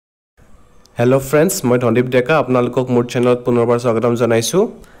Hello friends, মই ধনদীপ ডেকা আপোনালোকক মোৰ চেনেলত পুনৰবাৰ স্বাগতম জনাইছো।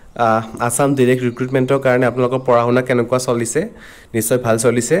 আসাম ডাইৰেক্ট ৰিক্ৰুটমেন্টৰ কাৰণে আপোনালোকৰ পঢ়াশুনা কেনেকুৱা চলিছে? নিশ্চয় ভাল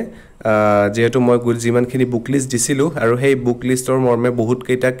চলিছে। যেহেতু মই যিমানখিনি বুক লিষ্ট দিছিলো আৰু সেই বুক লিষ্টৰ মৰ্মে বহুত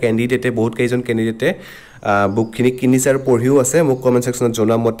কেইজন ক্যান্ডিডেটে বুকখিনি কিনিছে আৰু পঢ়িও আছে। মোক কমেন্ট সেকশনত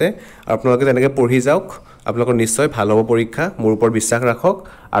জনোৱা মতে আপোনালোকে তেনেকৈ পঢ়ি যাওক। আপোনালোকৰ নিশ্চয় ভাল হ'ব পৰীক্ষা। মোৰ ওপৰত বিশ্বাস ৰাখক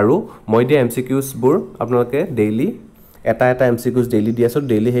আৰু মই দিয়া MCQs বোৰ আপোনালোকে ডেইলি এটা MCQs ডেইলি দি আছো।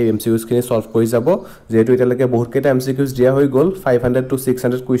 ডেইলি সেই MCQs খিনি সলভ কৰি যাব। যেহেতু এতিয়ালৈকে বহুত কেইটা MCQs দিয়া হৈ গল, 500 to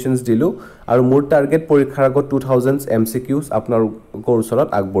 600 কোৱেশ্চনছ দিলো আৰু মোৰ টাৰ্গেট পৰীক্ষাৰ আগত 2000 MCQs আপোনালোকৰ ওচৰত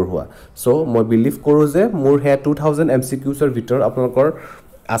আগবঢ়োৱা। সো মই বিলিভ কৰো যে মোৰ হে 2000 MCQs ৰ ভিতৰত আপোনালোকৰ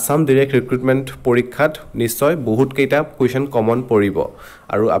আসাম ডাইৰেক্ট ৰিক্ৰুটমেন্ট পৰীক্ষাত নিশ্চয় বহুত কেইটা কোৱেশ্চন কমন পৰিব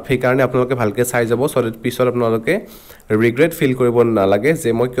আৰু সেই কাৰণে আপোনালোকে ভালকে চাই যাব। সো পিছত আপোনালোকে ৰিগ্ৰেট ফিল কৰিব নালাগে যে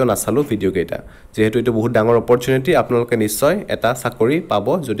মই কিয় নাচালো ভিডিও কেইটা। যেহেতু এটো বহুত ডাঙৰ অপৰচুনিটি, আপোনালোকে নিশ্চয় এটা চাকৰি পাব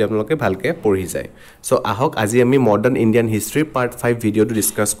যদি আপোনালোকে ভালকে পঢ়ি যায়। সো আহক আজি আমি মডাৰ্ন ইণ্ডিয়ান হিষ্ট্ৰি পাৰ্ট 5 ভিডিওটো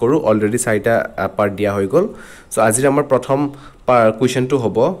ডিসকাস কৰো। অলৰেডি 4টা পাৰ্ট দিয়া হৈ গল। সো আজি আমাৰ প্ৰথম question to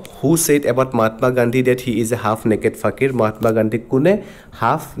hobo, who said about Mahatma Gandhi that he is a half naked fakir? Mahatma Gandhi kune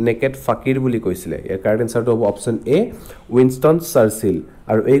half naked fakir বুলি কৈছিলে? ইয়াৰ correct answer to hobo option A, Winston Churchill.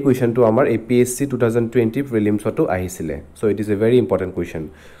 আৰু এই question to আমাৰ APSC 2020 prelims to আহিছিলে. So it is a very important question.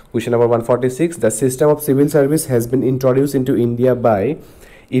 Question number 146, the system of civil service has been introduced into India by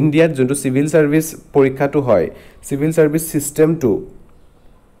India যোনটো civil service পৰীক্ষাটো হয়, civil service system to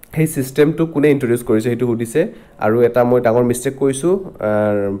এই সিস্টেমটো কোনে introduce কৰিছে হেতু হুদিছে। আৰু এটা মই ডাঙৰ মিস্টেক কৰিছো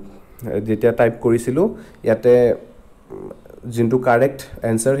যেতিয়া টাইপ কৰিছিলো, ইয়াতে যিনটো কাৰেক্ট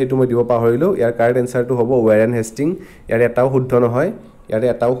আনসাৰ হেতু মই দিব পাহৰিলো। ইয়াৰ কাৰেক্ট আনসাৰটো হ'ব ওয়াৰেন হেষ্টিং। ইয়াৰ এটাও শুদ্ধ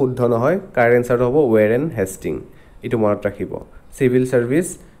নহয়। কাৰেক্ট আনসাৰটো হ'ব ওয়াৰেন হেষ্টিং। এটো মনত ৰাখিব। সিভিল সাৰ্ভিস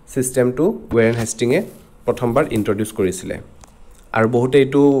সিস্টেমটো ওয়াৰেন হেষ্টিংয়ে প্ৰথমবাৰ ইন্ট্ৰোডিউস কৰিছিলে। আৰু বহুতে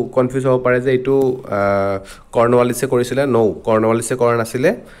এটো কনফিউজ হ'ব পাৰে যে এটো কৰ্ণৱালিছে কৰিছিলে। নো, কৰ্ণৱালিছে কৰা নাছিলে,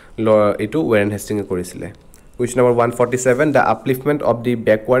 এটো ওয়াৰেন হেষ্টিংয়ে কৰিছিলে। Question number 147, the upliftment of the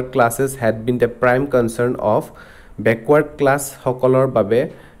backward classes had been the prime concern of backward class সকলৰ বাবে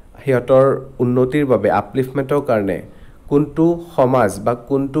হিয়তৰ উন্নতিৰ বাবে upliftmentor কাৰণে কোনটো সমাজ বা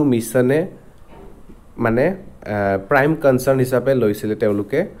কোনটো মিছনে মানে prime concern হিচাপে লৈছিলে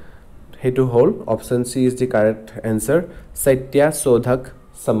তেওঁলোকে? হেতু হল option C is the correct answer, Satya Sodhak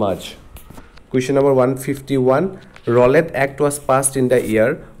Samaj. Question number 151, Rowlatt Act was passed in the year.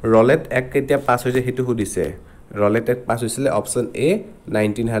 Rowlatt Act ketia pass hoise hetu hudise? Rowlatt Act pass hoisile option A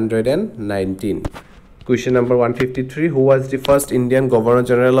 1919. Question number 153, who was the first Indian Governor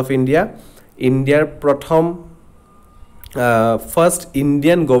General of India? India's prothom first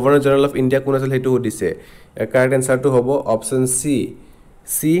Indian Governor General of India কোন আছিল হেতু হদিছে? Correct answer to hobo option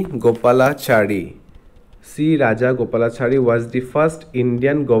C Gopalachari. C Raja Gopalachari was the first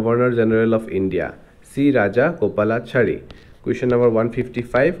Indian Governor General of India. C Raja Gopalachari. Question number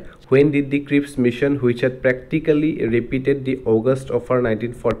 155, when did the Cripps mission, which had practically repeated the August offer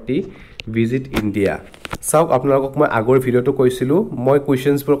 1940, visit India? Sauk আপোনালোকক মই আগৰ ভিডিওটো কৈছিলো, মই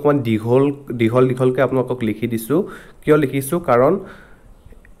কোৱেশ্চনছ বোৰ অকমান দীঘলকে আপোনালোকক লিখি দিছো। কিয় লিখিছো? কাৰণ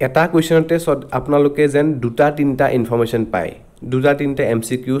এটা কোৱেশ্চনতে আপোনালোকে যেন দুটা তিনটা ইনফৰমেশন পায়, দুটা তিনটা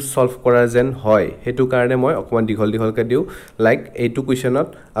MCQ সলভ কৰা যেন হয়। হেতু কাৰণে মই অকমান দীঘলকে দিও। লাইক এইটো কোৱেশ্চনত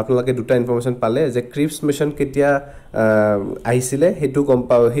আপোনালোকে দুটা ইনফৰমেশন পালে যে ক্ৰিপছ মিশন কেতিয়া আহিছিলে, হেতু গম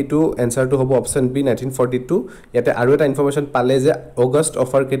পাও। হেতু আনসাৰটো হ'ব অপশন বি 1942। ইয়াতে আৰু এটা ইনফৰমেশন পালে যে অগষ্ট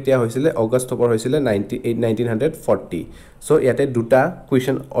অফাৰ কেতিয়া হৈছিলে? অগষ্ট অফাৰ হৈছিলে 1940। সো ইয়াতে দুটা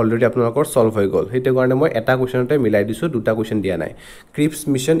কোৱেশ্চন অলৰেডি আপোনালোকৰ সলভ হৈ গল। হেতু কাৰণে মই এটা কোৱেশ্চনতে মিলাই দিছো, দুটা কোৱেশ্চন দিয়া নাই। ক্ৰিপছ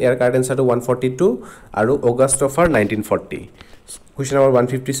মিশন ইয়াৰ কাৰেক্ট আনসাৰটো 142 আৰু August offer 1940। Question number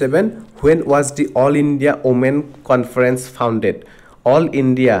 157, when was the All India Women Conference founded? All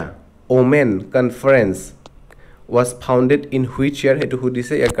India Women Conference was founded in which year? Hetu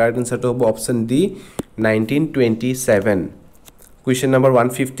hudise. Your correct answer to option D 1927. Question number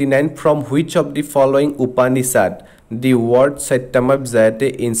 159, from which of the following Upanishad the word Satyamab Jayate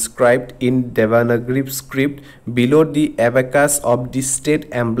inscribed in Devanagari script below the abacus of the state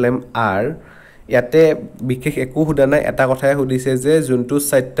emblem are? ইয়াতে বিশেষ একো হুদা নাই, এটা কথাই হুদিছে যে যোনটো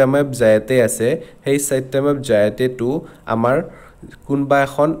সত্যমেব জয়তে আছে, সেই সত্যমেব জয়তে টু আমাৰ কোনবা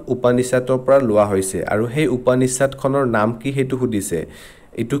এখন উপনিষদৰ পৰা লোৱা হৈছে আৰু সেই উপনিষদখনৰ নাম কি হেতু হুদিছে।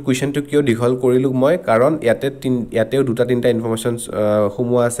 এটো কোৱেশ্চনটো কিয় দীঘল কৰিলো মই? কাৰণ ইয়াতেও দুটা তিনটা ইনফৰমেশন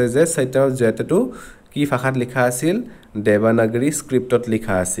হুমুৱা আছে যে সত্যমেব জয়তে টু কি ভাষাত লিখা আছিল? দেৱনাগৰী স্ক্ৰিপ্টত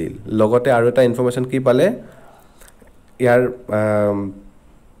লিখা আছিল। লগতে আৰু এটা ইনফৰমেশন কি পালে? ইয়াৰ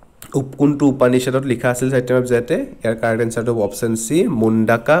কোনটো উপনিষদত লিখা আছিল সত্যমেব জয়তে? ইয়াৰ কাৰেক্ট আনসাৰটো অপশন সি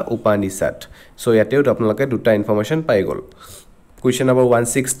মুন্ডাকা উপনিষদ। সো ইয়াতেও আপোনালোকে দুটা ইনফৰমেশন পাই গল। Question number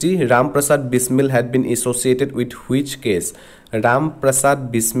 160. Ram Prasad Bismil had been associated with which case? Ram Prasad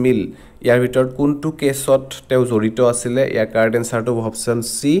Bismil ইয়াৰ ভিতৰত কোনটো কেছত তেও জড়িত আছিলে ইয়াৰ কাৰেক্ট আনসাৰটো অপচন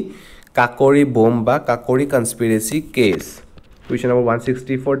সি কাকৰি বম বা কাকৰি কনস্পিৰেসি case Question number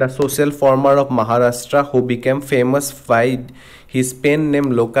 164. The social farmer of Maharashtra who became famous by his pen name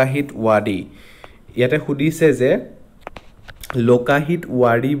Lokahit Wadi. ইয়াতে সুধিছে যে Lokahit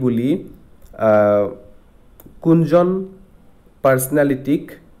Wadi বুলি কোনজন পার্সোনালিটিক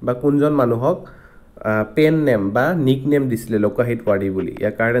বা কোনজন মানুহক পেন নেম বা নিক নেম দিছিলে Lokahit Wadi বুলি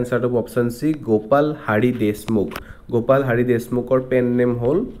ইয়াৰ কাৰেক্ট আনসাৰটো অপশন সি গোপাল হাৰি দেশমুখ গোপাল হাৰি দেশমুখৰ PAN name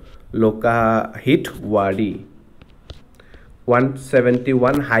hall Lokahit Wadi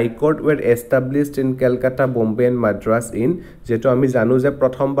 171 High Court were established in Calcutta, Bombay and Madras in যেটো আমি জানো যে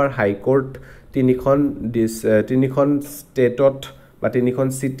প্ৰথমবাৰ হাই কোৰ্ট তিনিখন ষ্টেটত বা তিনিখন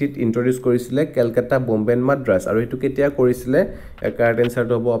সিটিত ইন্ট্ৰোডিউস কৰিছিলে কলকাতা বম্বে এণ্ড মাদ্ৰাছ আৰু এটো কেতিয়া কৰিছিলে কাৰেক্ট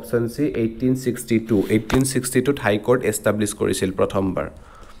আনসাৰটো হ'ব অপচন সি 1862 হাই কোৰ্ট এষ্টাব্লিশ কৰিছিল প্ৰথমবাৰ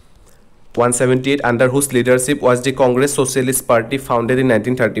 178 Under whose leadership was the Congress Socialist Party founded in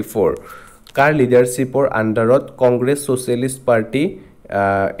 1934 car লিডাৰশিপৰ আন্ডাৰত Congress সোশ্যালিষ্ট party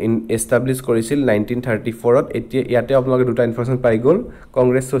এষ্টাব্লিশ কৰিছিল 1934ত ইয়াতে আপোনালোকে দুটা ইনফৰমেশন পাই গল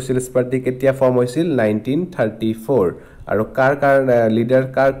কংগ্ৰেছ সোশ্যালিষ্ট পাৰ্টি কেতিয়া ফৰ্ম হৈছিল 1934 আৰু কাৰ লিডাৰ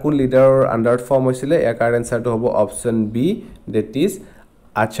কোন লিডাৰৰ আন্ডাৰত ফৰ্ম হৈছিল ইয়াৰ কাৰেক্ট আনসাৰটো হ'ব option B that is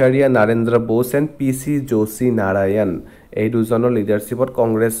Acharya Narendra Bose and পিসি যোশী নাৰায়ণ এই দুজনৰ লিডাৰশিপত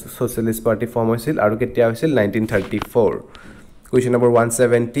কংগ্ৰেছ সোশ্যালিষ্ট পাৰ্টি ফৰ্ম হৈছিল আৰু কেতিয়া হৈছিল 1934 Question number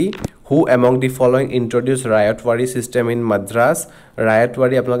 170 Who among the following introduced riotwari system in Madras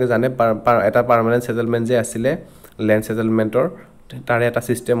riotwari আপোনালোকে জানে এটা পার্মানেন্ট সেটেলমেন্ট যে আছিল ল্যান্ড সেটেলমেন্টৰ তাৰে এটা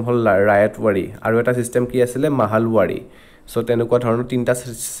সিস্টেম হল riotwari আৰু এটা সিস্টেম কি আছিল mahalwari সো তেনেকুৱা ধৰণৰ তিনটা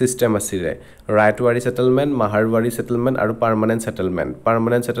সিস্টেম আছিল riotwari সেটেলমেন্ট mahalwari সেটেলমেন্ট আৰু পাৰ্মানেন্ট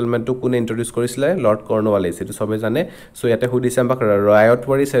সেটেলমেন্টটো কোনে ইন্ট্ৰোডিউস কৰিছিল লৰ্ড কৰ্ণৱালিছ এটো সবে জানে সো ইয়াতে হুদিছে আমাক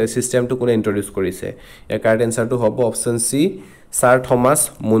riotwari সিস্টেমটো কোনে ইন্ট্ৰোডিউস কৰিছে ইয়াৰ কাৰেক্ট আনসাৰটো হ'ব অপচন সি Sir Thomas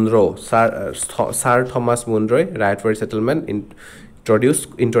Munro riotwari settlement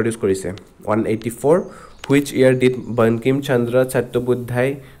introduce কৰিছে 184 Which year did Bankim Chandra Chattopadhyay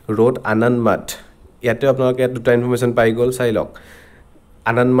wrote Anand Math ইয়াতে আপোনালোকে দুটা ইনফৰমেশন পাই গল চাই লওক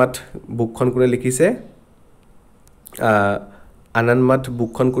Anand Math বুকখন কোনে লিখিছে Anand Math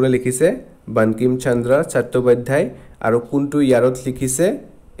বুকখন কোনে লিখিছে Bankim Chandra Chattopadhyay আৰু কোনটো ইয়াৰত লিখিছে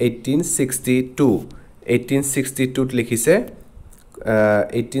 1862 লিখিছে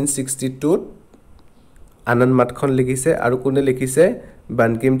 1862 Anand Math খন লিখিছে আৰু কোনে লিখিছে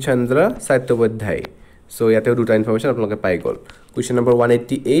Bankim Chandra Chattopadhyay সো ইয়াতে দুটা ইনফৰমেশন আপোনালোকে পাই গল Question number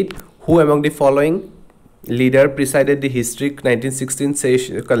 188 Who among the following leader presided the historic 1916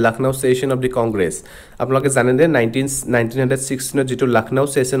 session Lucknow session of the Congress আপোনালোকে জানে যে 1916 যেটো Lucknow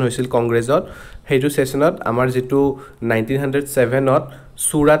session হৈছিল কংগ্ৰেছত হেইটো সেশনত আমাৰ যেটো 1907ত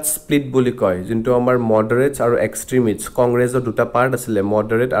সুৰাত স্প্লিট বুলি কয় যেটো আমাৰ মডাৰেটস আৰু এক্সট্ৰিমিস্ট কংগ্ৰেছৰ দুটা পাৰ্ট আছিল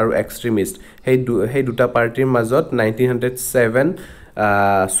মডাৰেট আৰু এক্সট্ৰিমিস্ট হেই দুটা পাৰ্টিৰ মাজত 1907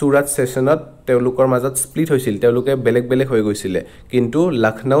 সুৰাত সেশনত তেওলোকৰ মাজত স্প্লিট হৈছিল তেওলোকে বেলেগ হৈ গৈছিল কিন্তু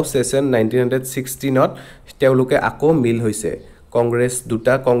লখনউ সেশন 1916ত তেওলোকে আকো মিল হৈছে কংগ্ৰেছ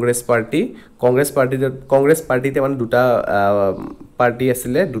পাৰ্টিতে মানে দুটা পাৰ্টি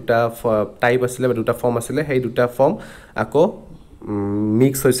আছিল দুটা টাইপ আছিল বা দুটা ফৰ্ম আছিল হেই দুটা ফৰ্ম আকো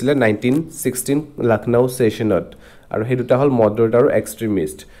মিক্স হৈছিল 1916 লখনউ সেশনত আৰু হেই দুটা হল মডাৰেট আৰু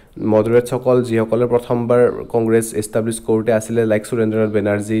এক্সট্ৰিমিস্ট মডাৰেট সকল যিসকলে প্ৰথমবাৰ কংগ্ৰেছ এষ্টাব্লিশ কৰোতে আছিল লাইক সুৰেন্দ্ৰনাথ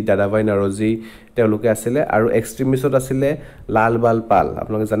বেনাৰ্জী দাদাভাই নৰজী তেওঁলোকে আছিল আৰু এক্সট্ৰিমিস্টত আছিল লালবাল পাল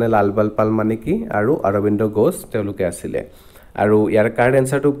আপোনালোকে জানে লালবাল পাল মানে কি আৰু অৰবিন্দ ঘোষ তেওঁলোকে আছিল আৰু ইয়াৰ কাৰেক্ট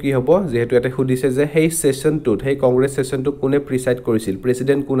আনসাৰটো কি হ'ব যেহেতু এটা খুদিছে যে হেই সেশনটো হেই কংগ্ৰেছ সেশনটো কোনে প্ৰিসাইড কৰিছিল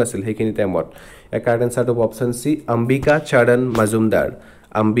প্ৰেসিডেন্ট কোন আছিল হেখিনি টাইমত ইয়াৰ correct আনসাৰটো option C Ambika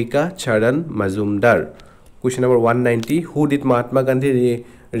Charan Majumdar Question number 190 Who did Mahatma Gandhi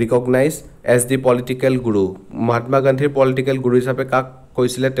recognize as the political guru Mahatma Gandhi political guru হিচাপে কাক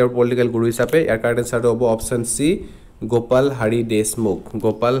কৈছিল তেওঁৰ political guru হিচাপে ইয়াৰ কাৰেক্ট আনসাৰটো হ'ব অপচন সি গোপাল হাৰি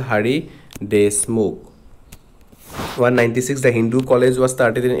Deshmukh 196 The Hindu College was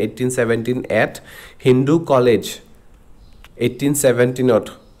started in 1817 at Hindu College 1817ত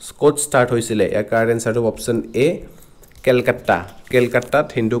Scott start হৈছিল ইয়াৰ correct আনসাৰটো option এ কেলকাতাত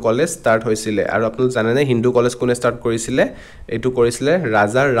Hindu college start হৈছিল আৰু আপোনালোক জানে নে হিন্দু কলেজ কোনে স্টাৰ্ট কৰিছিল এটো কৰিছিল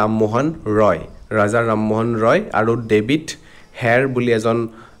ৰাজা ৰামমোহন ৰয় আৰু ডেভিড হেয়াৰ বুলি এজন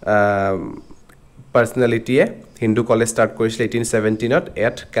পাৰ্সোনালিটিয়ে হিন্দু কলেজ স্টাৰ্ট কৰিছিল 1817ত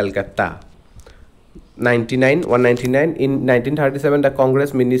at Calcutta 199 In 1937 the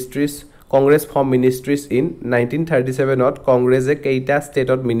Congress form ministries in 1937 not Congress e keita state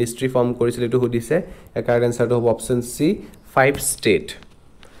of ministry form korisile etu hudise a correct answer to option C 5 state.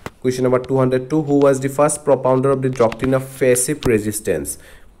 Question number 202 who was the first propounder of the doctrine of passive resistance?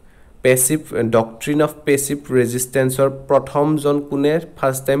 Passive doctrine of passive resistance or prothom jon kune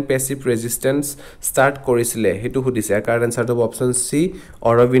first time passive resistance start korisile hetu hudise a correct answer to option C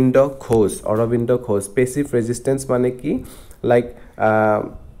Aurobindo Ghosh. Passive resistance mane ki like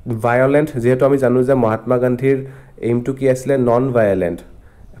violent যেহেতু আমি জানো যে মহাত্মা গান্ধীৰ M two কি আছিল non violent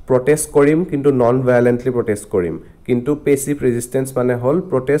protest কৰিম কিন্তু non violently protest কৰিম কিন্তু passive resistance মানে হল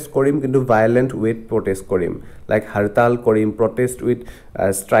protest কৰিম কিন্তু violent with protest কৰিম like হৰতাল কৰিম protest with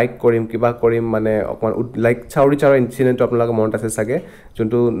strike কৰিম কিবা কৰিম মানে like চাউৰি চাউৰি ইনসিডেন্ট আপোনালোকে মনত আছে সাগে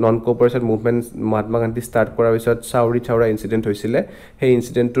যোনটো non কোঅপাৰেশন movement Mahatma Gandhi start কৰাৰ পিছত চাউৰি চাউৰা ইনসিডেন্ট হৈছিল সেই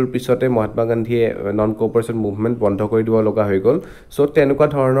ইনসিডেন্টৰ পিছতে মহাত্মা গান্ধীয়ে নন কোঅপাৰেশন মুভমেন্ট বন্ধ কৰি দিব লগা হৈ গল সো তেনেকুৱা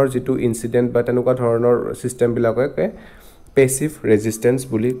ধৰণৰ যেটো ইনসিডেন্ট বা তেনেকুৱা ধৰণৰ সিস্টেম বিলাককে passive resistance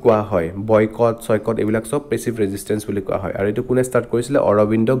বুলি কোৱা হয় boycott soycott এবিলাক সব passive resistance বুলি কোৱা হয় আৰু এটো কোনে স্টাৰ্ট কৰিছিল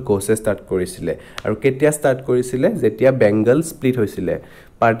অৰবিন্দ ঘোষে স্টাৰ্ট কৰিছিল আৰু কেতিয়া স্টাৰ্ট কৰিছিল যেতিয়া বেঙ্গল স্প্লিট হৈছিল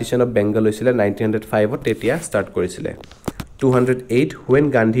পাৰ্টিশন অফ বেঙ্গল হৈছিল 1905 তেতিয়া স্টাৰ্ট কৰিছিল 208 when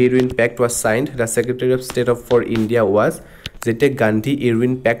Gandhi Irwin Pact was signed the Secretary of State for India was যেতিয়া Gandhi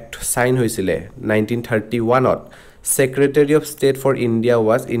Irwin Pact sign হৈছিল 1931 ত Secretary of State for India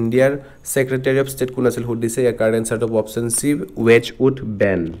was India's Secretary of State kun asil hudise a correct answer to option C Wedgwood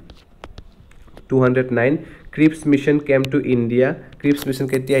Ben. 209 Cripps mission came to India. Cripps mission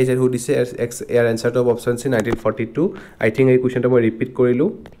ketia is hudise air answer to option C 1942. I think I question to repeat korilu.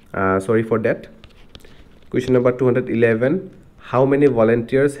 Sorry for that. Question number 211 how many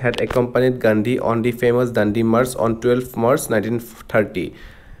volunteers had accompanied Gandhi on the famous Dandi March on 12 March 1930?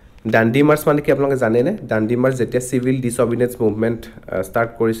 Dandi March মানে কি আপোনালোকে জানে নে Dandi March যেতিয়া civil disobedience movement start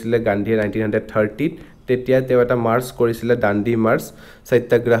কৰিছিল গান্ধী 1930 তেতিয়া তেও এটা মাৰ্চ কৰিছিল Dandi March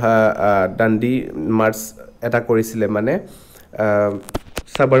সত্যাগ্ৰহ Dandi March এটা কৰিছিল মানে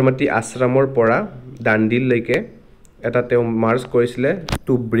সাবৰমতি আশ্ৰমৰ পৰা দাণ্ডিল লৈকে এটা তেও মাৰ্চ কৰিছিল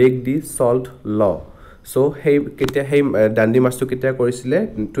টু ব্ৰেক দি সল্ট ল সো হেই কেতিয়া হেই Dandi March তো কেতিয়া কৰিছিল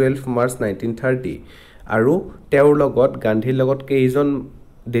 12 মাৰ্চ 1930 আৰু তেওৰ লগত গান্ধীৰ লগত কেইজন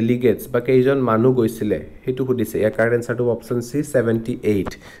delegates বা কেইজন মানুহ গৈছিলে হেতু খুদিছে এ correct answer to option C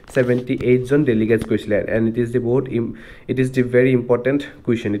 78 John delegates গৈছিলে and it is the very important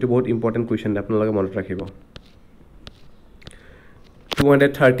question it is বহুত important question আপোনালোকে মনত ৰাখিব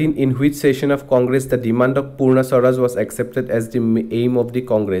 213 in which session of Congress the demand of Purna Swaraj was accepted as the aim of the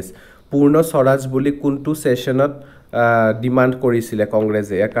Congress Purna Swaraj বুলি কোনটো সেশনত demand কৰিছিলে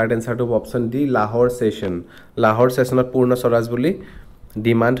কংগ্ৰেছে এ correct answer two option D Lahore সেশনত Purna Swaraj বুলি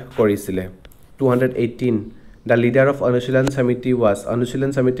demand korisile 218 the leader of Anushilan Samiti was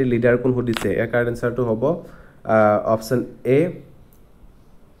Anushilan Samiti leader kun hudise a correct answer to hobo option A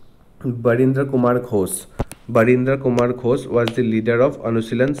Barindra Kumar Ghosh was the leader of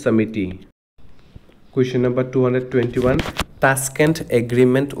Anushilan Samiti. Question number 221 Tashkent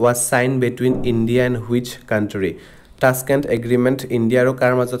agreement was signed between India and which country? Tashkent agreement India ro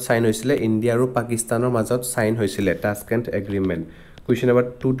kar majot sign hoisile India ro Pakistanor majot sign hoisile Tashkent agreement. Question number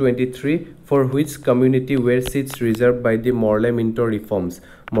 223 for which community were seats reserved by the Morley Minto reforms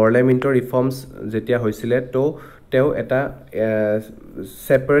jetia hoisile to teo eta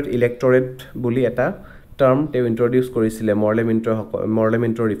separate electorate buli eta term teo introduce korisile Morley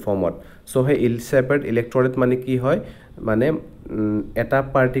Minto reformot so he separate electorate mane ki hoy mane eta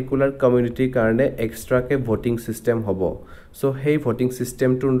particular community karone extra ke voting system hobo so hey voting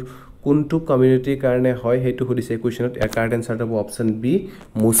system to কোনটো community কাৰণে হয় হেতু হদিছে কোৱেশ্চনত এ correct answer হ'ব option B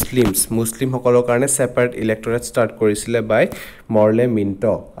মুসলিম সকলৰ কাৰণে separate ইলেক্টৰেট start কৰিছিল বাই মৰলে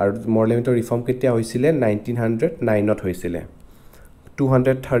Minto আৰু মৰলে Minto reform কেতিয়া হৈছিল 1909 ত হৈছিল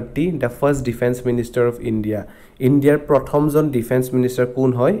 230 the first defense minister of India Indiaৰ প্ৰথমজন ডিফেন্স মিনিষ্টাৰ কোন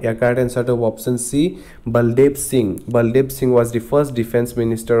হয় এ কারেক্ট আনসার হ'ব option C Baldev Singh was the first defense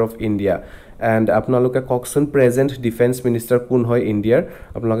minister of India and আপোনালোকে ককসন প্ৰেজেন্ট ডিফেন্স মিনিষ্টাৰ কোন হয় ইণ্ডিয়াৰ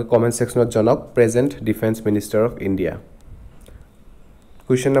আপোনালোকে কমেন্ট সেকশনত জনক present defence minister of India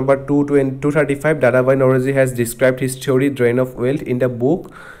Question number 235 Dadabhai Naoroji has described his theory drain of wealth in the book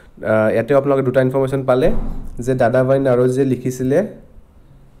ইয়াতে আপোনালোকে দুটা information পালে যে Dadabhai Naoroji লিখিছিলে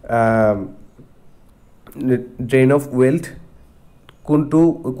drain of wealth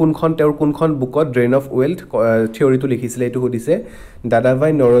কোনখন বুকত drain of wealth theory to লিখিছিলে এটো হদিছে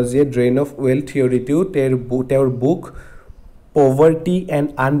Dadabhai Naoroji drain of wealth theory to তেওঁৰ book Poverty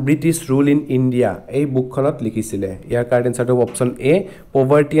and Un-British Rule in India এই বুকখনত লিখিছিলে ইয়াৰ correct আনসাৰটো option A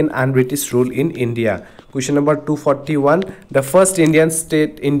Poverty and Un-British Rule in India question number 241 the first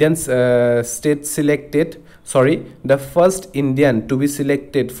Indian to be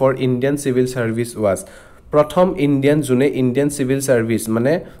selected for Indian civil service was প্ৰথম Indian জুনে Indian civil service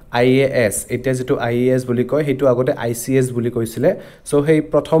মানে IAS এটা যেটো IAS বুলি কয় হেতু আগতে আইসিএস বুলি কৈছিলে সো হেই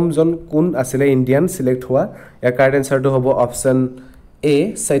প্ৰথম জন কোন আছিল ইন্ডিয়ান সিলেক্ট হোৱা ইয়াৰ কাৰেক্ট আনসাৰটো হ'ব option A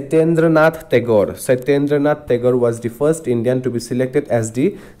Satyendranath Tagore was the first Indian to be selected as the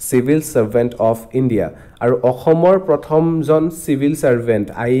civil servant of India আৰু অসমৰ প্ৰথম জন civil servant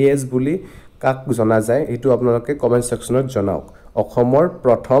IAS বুলি কাক জনা যায় এটো আপোনালোকে কমেন্ট সেকশনত জনাওক অসমৰ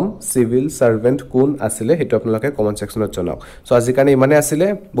প্ৰথম সিভিল সাৰ্ভেন্ট কোন আছিল হেতু আপোনালোকে কমেন্ট সেকশনত জনাওক সো আজি কাৰণে ইমানে আছিল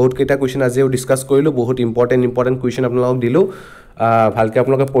বহুত কেইটা কোৱেশ্চন আজিও ডিসকাস কৰিলো বহুত ইম্পৰ্টেন্ট কোৱেশ্চন আপোনালোকক দিলো ভালকে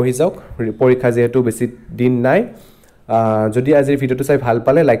আপোনালোকে পঢ়ি যাওক পৰীক্ষা যেহেতু বেছি দিন নাই যদি আজিৰ ভিডিওটো চাই ভাল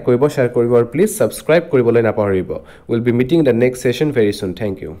পালে লাইক কৰিব শেয়াৰ কৰিব আৰু প্লিজ সাবস্ক্ৰাইব কৰিবলৈ নাপাহৰিব will be meeting the next session very soon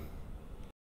thank U